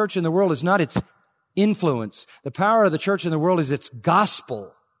power of the church in the world is not its influence. The power of the church in the world is its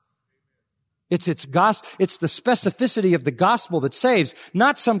gospel. It's its gospel. It's the specificity of the gospel that saves,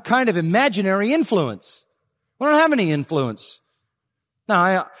 not some kind of imaginary influence. We don't have any influence.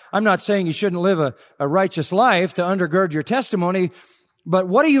 Now, I'm not saying you shouldn't live a righteous life to undergird your testimony, but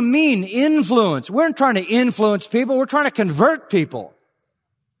what do you mean, influence? We're not trying to influence people. We're trying to convert people.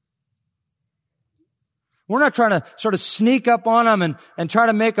 We're not trying to sort of sneak up on them and try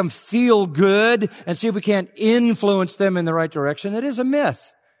to make them feel good and see if we can't influence them in the right direction. It is a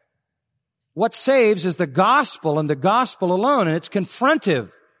myth. What saves is the gospel and the gospel alone, and it's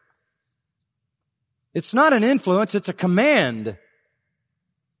confrontive. It's not an influence, it's a command.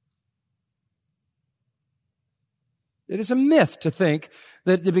 It is a myth to think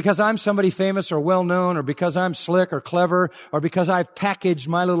that because I'm somebody famous or well-known, or because I'm slick or clever, or because I've packaged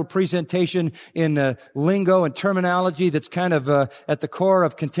my little presentation in lingo and terminology that's kind of at the core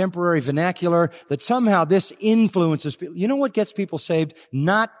of contemporary vernacular, that somehow this influences people. You know what gets people saved?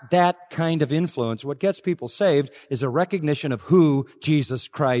 Not that kind of influence. What gets people saved is a recognition of who Jesus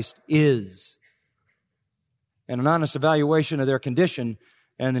Christ is, and an honest evaluation of their condition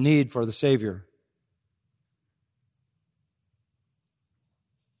and the need for the Savior.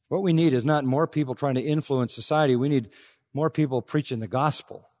 What we need is not more people trying to influence society. We need more people preaching the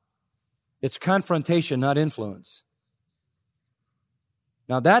gospel. It's confrontation, not influence.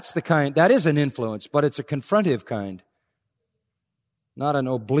 Now that is an influence, but it's a confrontive kind, not an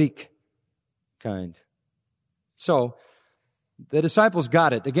oblique kind. So, the disciples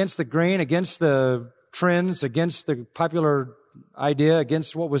got it. Against the grain, against the trends, against the popular idea,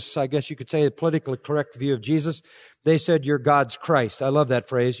 against what was, I guess you could say, a politically correct view of Jesus. They said, you're God's Christ. I love that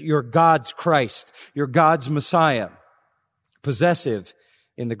phrase. You're God's Christ. You're God's Messiah. Possessive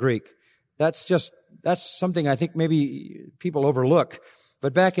in the Greek. That's something I think maybe people overlook.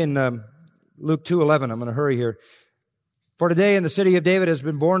 But back in Luke 2:11, I'm going to hurry here. For today in the city of David has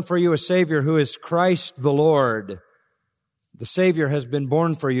been born for you a Savior who is Christ the Lord. The Savior has been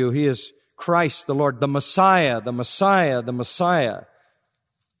born for you. He is Christ the Lord, the Messiah, the Messiah, the Messiah.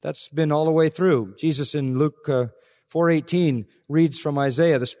 That's been all the way through. Jesus in Luke 4:18 reads from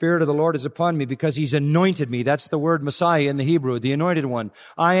Isaiah, the Spirit of the Lord is upon me because He's anointed me. That's the word Messiah in the Hebrew, the anointed one.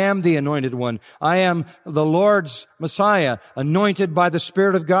 I am the anointed one. I am the Lord's Messiah, anointed by the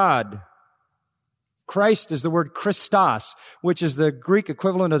Spirit of God. Christ is the word Christos, which is the Greek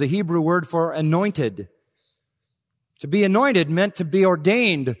equivalent of the Hebrew word for anointed. To be anointed meant to be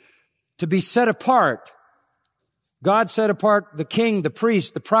ordained, to be set apart. God set apart the king, the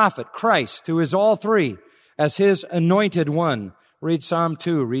priest, the prophet, Christ, who is all three, as His anointed one. Read Psalm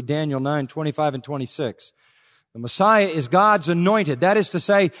 2, read Daniel 9, 25 and 26. The Messiah is God's anointed. That is to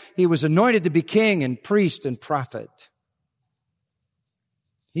say, He was anointed to be king and priest and prophet.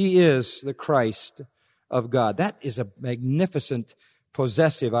 He is the Christ of God. That is a magnificent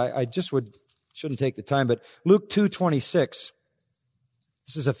possessive. I just shouldn't take the time, but Luke 2:26.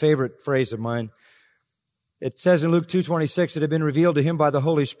 This is a favorite phrase of mine. It says in Luke 2:26, it had been revealed to him by the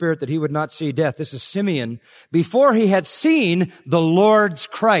Holy Spirit that he would not see death. This is Simeon, before he had seen the Lord's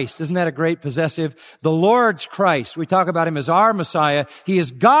Christ. Isn't that a great possessive? The Lord's Christ. We talk about Him as our Messiah. He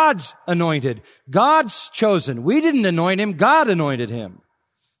is God's anointed, God's chosen. We didn't anoint Him, God anointed Him.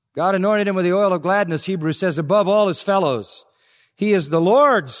 God anointed Him with the oil of gladness, Hebrews says, above all His fellows. He is the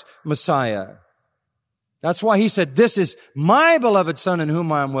Lord's Messiah. That's why He said, this is my beloved Son in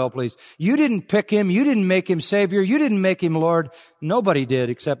whom I am well pleased. You didn't pick Him. You didn't make Him Savior. You didn't make Him Lord. Nobody did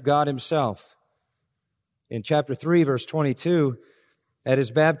except God Himself. In chapter 3, verse 22, at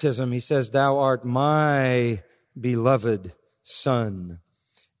His baptism, He says, thou art my beloved Son.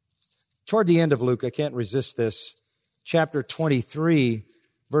 Toward the end of Luke, I can't resist this. Chapter 23,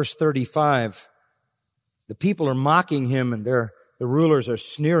 verse 35. The people are mocking Him and the rulers are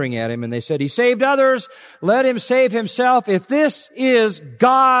sneering at Him, and they said, He saved others, let Him save Himself. If this is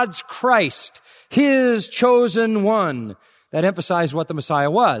God's Christ, His chosen one. That emphasized what the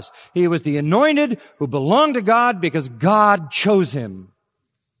Messiah was. He was the anointed who belonged to God because God chose Him.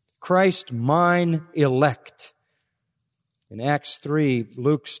 Christ, mine elect. In Acts 3,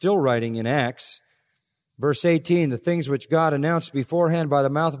 Luke, still writing in Acts, Verse 18, the things which God announced beforehand by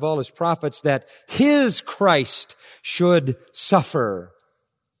the mouth of all His prophets, that His Christ should suffer.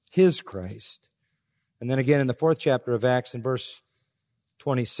 His Christ. And then again in the 4th chapter of Acts, in verse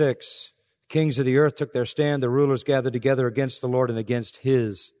 26, kings of the earth took their stand, the rulers gathered together against the Lord and against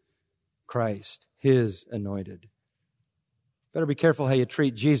His Christ, His anointed. Better be careful how you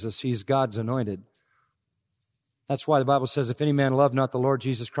treat Jesus. He's God's anointed. That's why the Bible says, if any man love not the Lord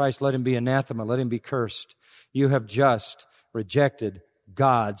Jesus Christ, let him be anathema, let him be cursed. You have just rejected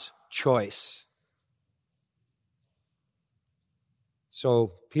God's choice.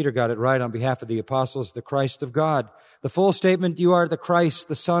 So Peter got it right on behalf of the apostles, the Christ of God. The full statement, you are the Christ,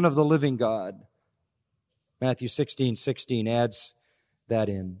 the Son of the living God. Matthew 16:16 adds that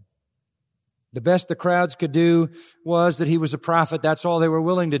in. The best the crowds could do was that He was a prophet. That's all they were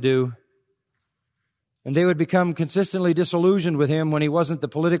willing to do. And they would become consistently disillusioned with Him when He wasn't the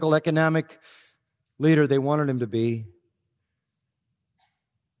political, economic leader they wanted Him to be.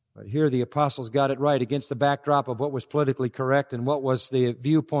 But here the apostles got it right against the backdrop of what was politically correct and what was the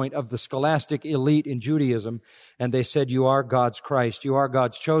viewpoint of the scholastic elite in Judaism. And they said, you are God's Christ. You are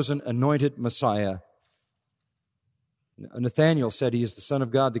God's chosen, anointed Messiah. Nathanael said He is the Son of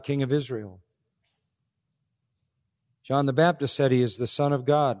God, the King of Israel. John the Baptist said He is the Son of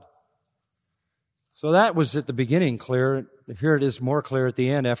God. So that was at the beginning clear. Here it is more clear at the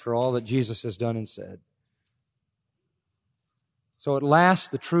end after all that Jesus has done and said. So at last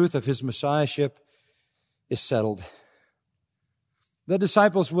the truth of His Messiahship is settled. The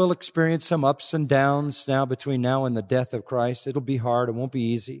disciples will experience some ups and downs now between now and the death of Christ. It'll be hard. It won't be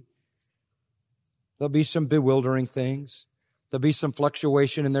easy. There'll be some bewildering things. There'll be some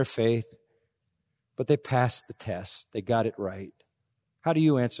fluctuation in their faith. But they passed the test. They got it right. How do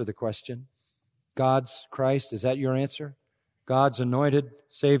you answer the question? God's Christ, is that your answer? God's anointed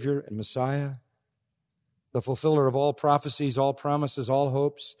Savior and Messiah? The fulfiller of all prophecies, all promises, all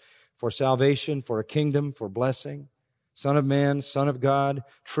hopes for salvation, for a kingdom, for blessing. Son of man, Son of God,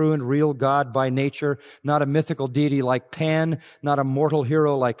 true and real God by nature, not a mythical deity like Pan, not a mortal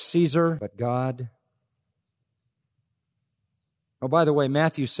hero like Caesar, but God. Oh, by the way,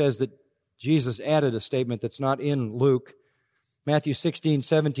 Matthew says that Jesus added a statement that's not in Luke. Matthew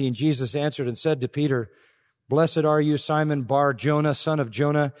 16:17, Jesus answered and said to Peter, Blessed are you, Simon Bar-Jonah, son of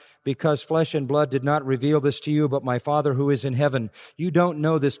Jonah, because flesh and blood did not reveal this to you, but my Father who is in heaven. You don't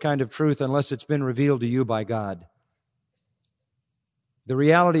know this kind of truth unless it's been revealed to you by God. The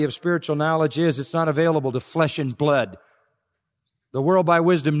reality of spiritual knowledge is it's not available to flesh and blood. The world by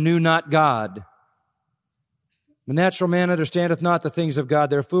wisdom knew not God. The natural man understandeth not the things of God.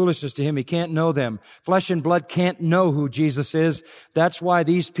 They're foolishness to him. He can't know them. Flesh and blood can't know who Jesus is. That's why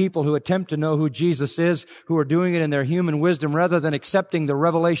these people who attempt to know who Jesus is, who are doing it in their human wisdom rather than accepting the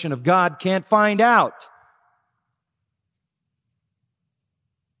revelation of God, can't find out.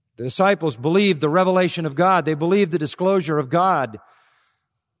 The disciples believed the revelation of God. They believed the disclosure of God.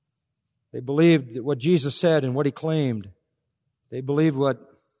 They believed what Jesus said and what He claimed. They believed what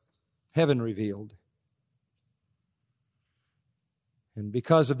heaven revealed. And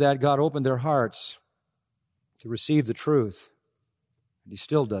because of that, God opened their hearts to receive the truth. And He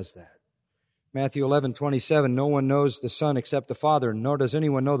still does that. Matthew 11:27, no one knows the Son except the Father, nor does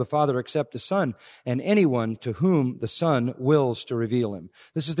anyone know the Father except the Son, and anyone to whom the Son wills to reveal Him.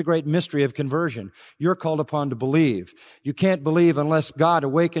 This is the great mystery of conversion. You're called upon to believe. You can't believe unless God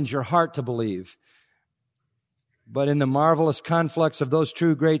awakens your heart to believe. But in the marvelous conflux of those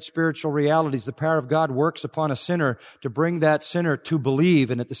two great spiritual realities, the power of God works upon a sinner to bring that sinner to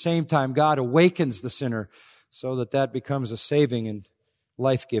believe, and at the same time, God awakens the sinner so that that becomes a saving and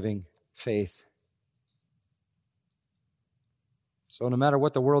life-giving faith. So no matter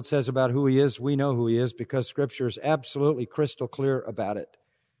what the world says about who He is, we know who He is because Scripture is absolutely crystal clear about it.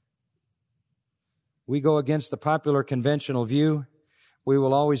 We go against the popular conventional view. We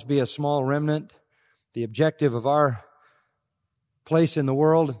will always be a small remnant. The objective of our place in the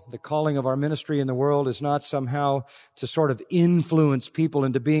world, the calling of our ministry in the world is not somehow to sort of influence people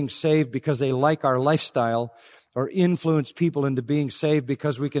into being saved because they like our lifestyle or influence people into being saved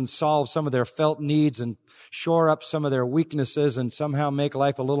because we can solve some of their felt needs and shore up some of their weaknesses and somehow make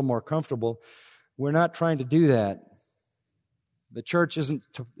life a little more comfortable. We're not trying to do that. The church isn't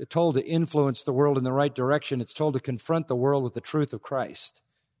told to influence the world in the right direction. It's told to confront the world with the truth of Christ.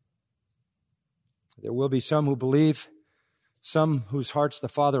 There will be some who believe, some whose hearts the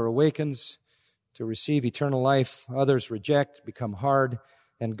Father awakens to receive eternal life. Others reject, become hard,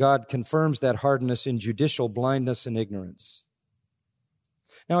 and God confirms that hardness in judicial blindness and ignorance.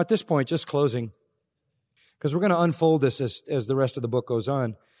 Now at this point, just closing, because we're going to unfold this as the rest of the book goes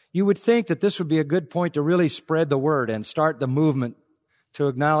on. You would think that this would be a good point to really spread the word and start the movement to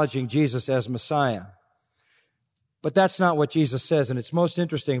acknowledging Jesus as Messiah. But that's not what Jesus says, and it's most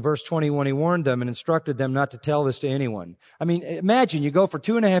interesting. Verse 21, he warned them and instructed them not to tell this to anyone. I mean, imagine you go for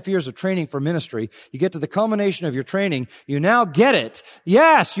 2.5 years of training for ministry. You get to the culmination of your training. You now get it.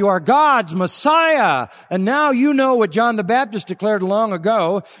 Yes, you are God's Messiah. And now you know what John the Baptist declared long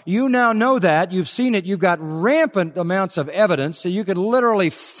ago. You now know that. You've seen it. You've got rampant amounts of evidence, so you could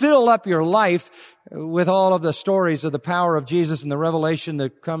literally fill up your life with all of the stories of the power of Jesus and the revelation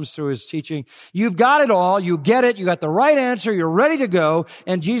that comes through his teaching. You've got it all. You get it. You got the right answer. You're ready to go.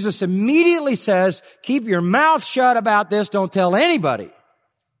 And Jesus immediately says, keep your mouth shut about this. Don't tell anybody.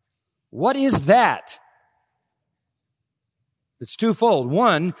 What is that? It's twofold.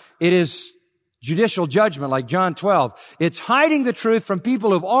 One, it is judicial judgment like John 12. It's hiding the truth from people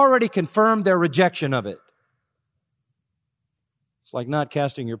who've already confirmed their rejection of it. It's like not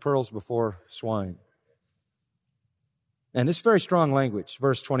casting your pearls before swine. And it's very strong language.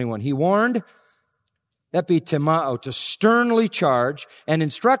 Verse 21. He warned, epitimao, to sternly charge, and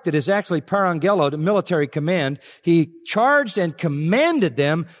instructed is actually parangelo, the military command. He charged and commanded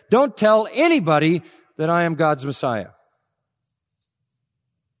them, don't tell anybody that I am God's Messiah.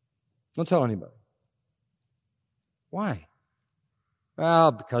 Don't tell anybody. Why?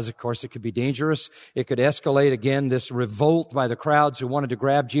 Well, because, of course, it could be dangerous. It could escalate again, this revolt by the crowds who wanted to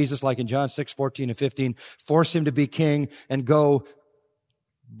grab Jesus, like in John 6:14 and 15, force him to be king and go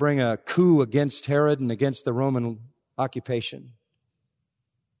bring a coup against Herod and against the Roman occupation.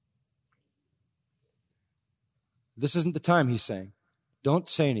 This isn't the time, he's saying. Don't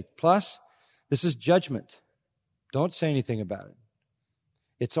say anything. Plus, this is judgment. Don't say anything about it.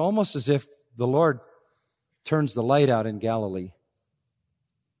 It's almost as if the Lord turns the light out in Galilee.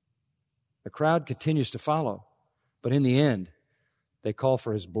 The crowd continues to follow, but in the end, they call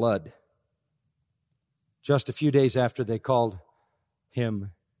for his blood. Just a few days after they called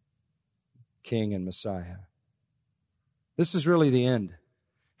him King and Messiah. This is really the end.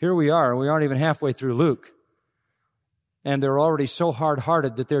 Here we are, and we aren't even halfway through Luke. And they're already so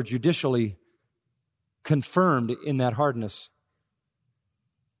hard-hearted that they're judicially confirmed in that hardness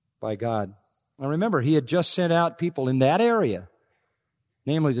by God. Now remember, he had just sent out people in that area,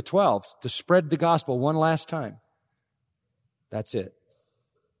 namely the 12, to spread the gospel one last time. That's it.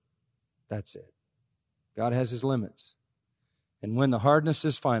 That's it. God has his limits. And when the hardness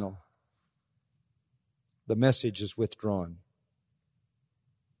is final, the message is withdrawn.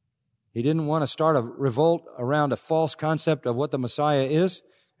 He didn't want to start a revolt around a false concept of what the Messiah is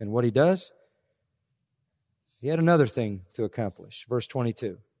and what he does. He had another thing to accomplish. Verse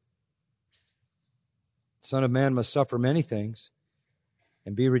 22. The Son of Man must suffer many things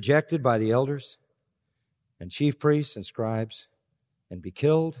and be rejected by the elders and chief priests and scribes and be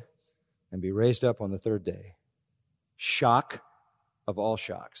killed and be raised up on the third day. Shock of all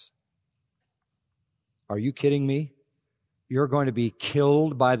shocks. Are you kidding me? You're going to be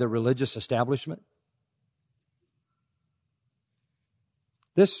killed by the religious establishment?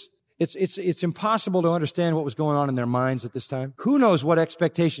 It's impossible to understand what was going on in their minds at this time. Who knows what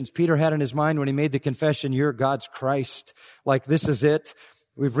expectations Peter had in his mind when he made the confession, you're God's Christ. Like, this is it.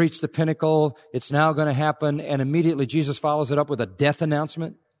 We've reached the pinnacle. It's now going to happen. And immediately Jesus follows it up with a death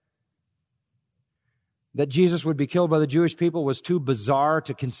announcement. That Jesus would be killed by the Jewish people was too bizarre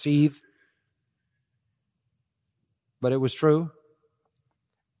to conceive. But it was true.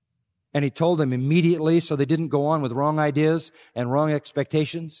 And he told them immediately so they didn't go on with wrong ideas and wrong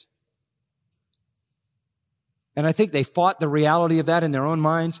expectations. And I think they fought the reality of that in their own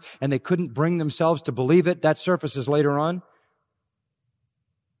minds, and they couldn't bring themselves to believe it. That surfaces later on.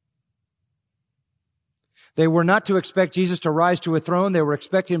 They were not to expect Jesus to rise to a throne. They were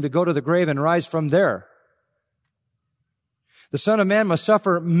expecting him to go to the grave and rise from there. The Son of Man must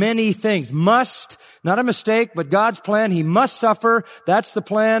suffer many things. Must, not a mistake, but God's plan. He must suffer. That's the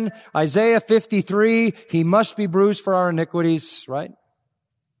plan. Isaiah 53, he must be bruised for our iniquities, right?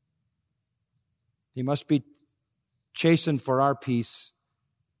 He must be chastened for our peace.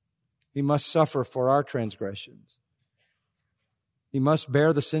 He must suffer for our transgressions. He must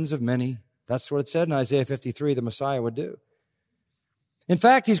bear the sins of many. That's what it said in Isaiah 53 the Messiah would do. In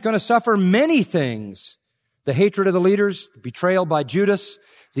fact, he's going to suffer many things. The hatred of the leaders, the betrayal by Judas,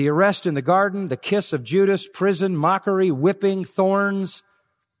 the arrest in the garden, the kiss of Judas, prison, mockery, whipping, thorns,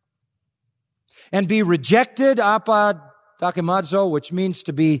 and be rejected, apadakimazo, which means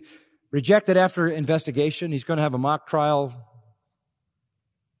to be rejected after investigation. He's going to have a mock trial.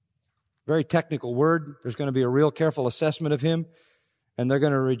 Very technical word. There's going to be a real careful assessment of him. and they're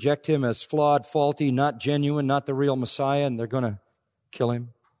going to reject him as flawed, faulty, not genuine, not the real Messiah, and they're going to kill him.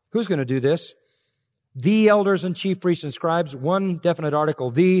 Who's going to do this? The elders and chief priests and scribes, one definite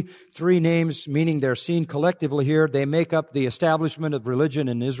article, the, three names, meaning they're seen collectively here. They make up the establishment of religion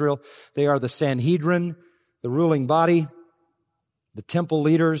in Israel. They are the Sanhedrin, the ruling body, the temple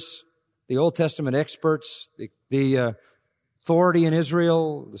leaders, the Old Testament experts, the authority in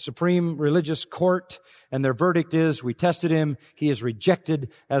Israel, the supreme religious court, and their verdict is, we tested him, he is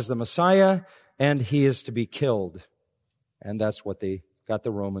rejected as the Messiah, and he is to be killed. And that's what they got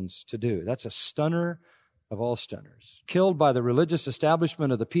the Romans to do. That's a stunner of all stunners. Killed by the religious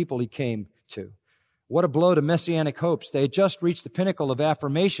establishment of the people he came to. What a blow to messianic hopes. They had just reached the pinnacle of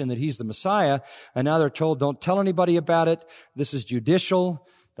affirmation that he's the Messiah, and now they're told, don't tell anybody about it. This is judicial.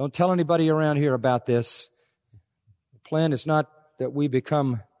 Don't tell anybody around here about this. The plan is not that we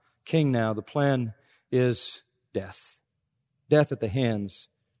become king now. The plan is death. Death at the hands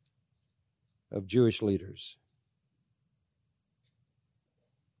of Jewish leaders.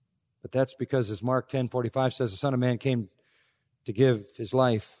 But that's because, as Mark 10:45 says, the Son of Man came to give his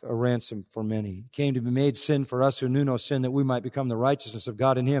life a ransom for many. He came to be made sin for us who knew no sin, that we might become the righteousness of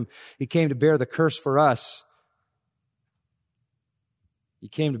God in him. He came to bear the curse for us. He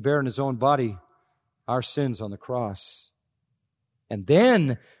came to bear in his own body our sins on the cross. And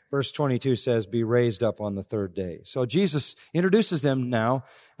then, verse 22 says, be raised up on the third day. So Jesus introduces them now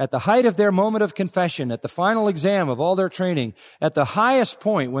at the height of their moment of confession, at the final exam of all their training, at the highest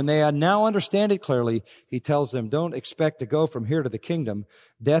point when they now understand it clearly. He tells them, don't expect to go from here to the kingdom.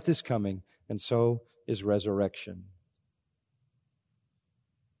 Death is coming, and so is resurrection.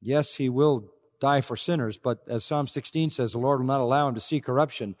 Yes, he will die for sinners, but as Psalm 16 says, the Lord will not allow him to see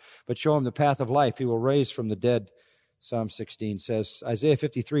corruption, but show him the path of life. He will raise from the dead. Psalm 16 says, Isaiah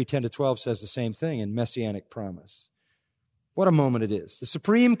 53, 10-12 says the same thing in Messianic promise. What a moment it is. The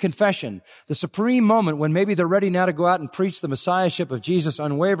supreme confession, the supreme moment when maybe they're ready now to go out and preach the Messiahship of Jesus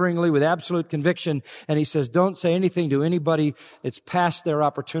unwaveringly with absolute conviction. And he says, don't say anything to anybody. It's past their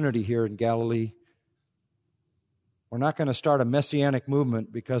opportunity here in Galilee. We're not going to start a Messianic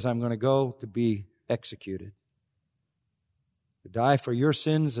movement because I'm going to go to be executed. To die for your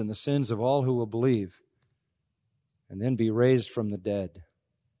sins and the sins of all who will believe, and then be raised from the dead.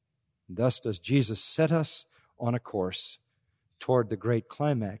 And thus does Jesus set us on a course toward the great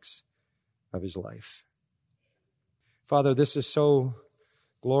climax of his life. Father, this is so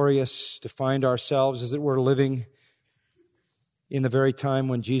glorious to find ourselves, as it were, living in the very time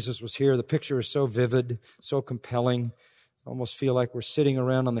when Jesus was here. The picture is so vivid, so compelling. I almost feel like we're sitting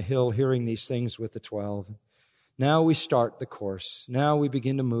around on the hill hearing these things with the 12. Now we start the course. Now we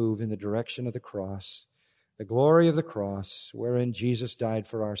begin to move in the direction of the cross. The glory of the cross, wherein Jesus died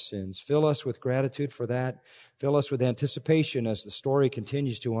for our sins. Fill us with gratitude for that. Fill us with anticipation as the story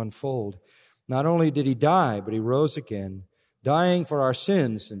continues to unfold. Not only did he die, but he rose again, dying for our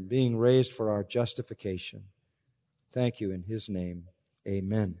sins and being raised for our justification. Thank you in his name.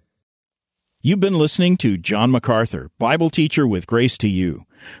 Amen. You've been listening to John MacArthur, Bible teacher with Grace to You.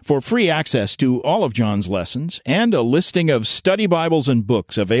 For free access to all of John's lessons and a listing of study Bibles and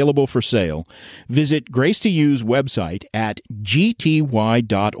books available for sale, visit Grace to You's website at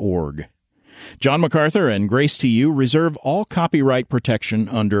gty.org. John MacArthur and Grace to You reserve all copyright protection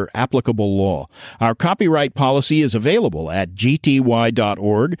under applicable law. Our copyright policy is available at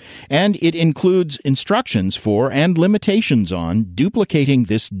gty.org, and it includes instructions for and limitations on duplicating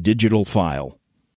this digital file.